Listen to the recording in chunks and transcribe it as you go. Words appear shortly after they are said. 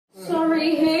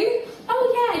Sorry, who? Oh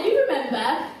yeah, you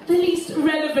remember. The least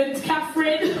relevant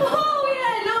Catherine. Oh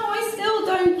yeah, no, I still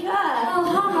don't care. Oh,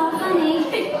 haha, funny.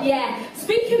 Yeah,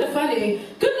 speaking of funny,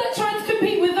 good luck trying to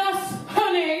compete with us,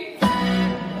 honey.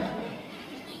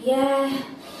 Yeah,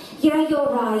 you're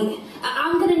right.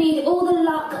 I'm gonna need all the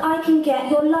luck I can get.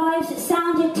 Your lives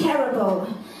sounded terrible.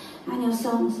 And your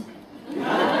songs. Really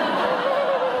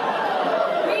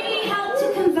helped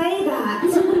to convey that.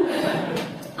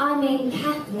 I mean,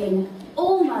 Catherine,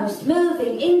 almost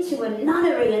moving into a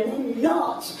nunnery and then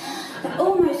not. That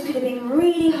almost could have been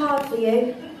really hard for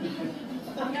you.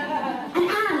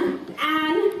 And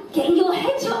Anne, getting your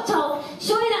head chopped off.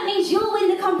 Surely that means you'll win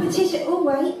the competition. Oh,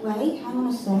 wait, hang on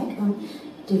a sec.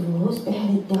 Divorced,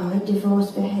 beheaded, died,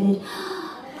 divorced, beheaded.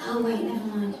 Oh, wait, never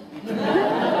mind.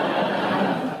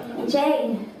 And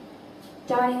Jane,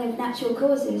 dying of natural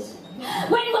causes.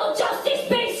 When will justice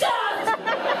be served?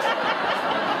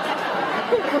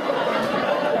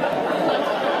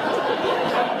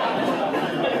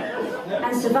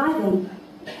 And surviving.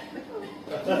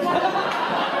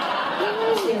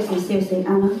 Seriously,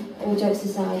 Anna, all jokes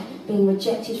aside, being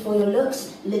rejected for your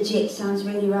looks, legit sounds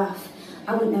really rough.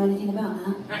 I wouldn't know anything about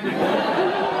that.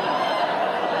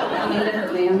 I mean, look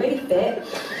at me, I'm really fit.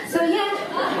 So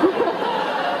yeah.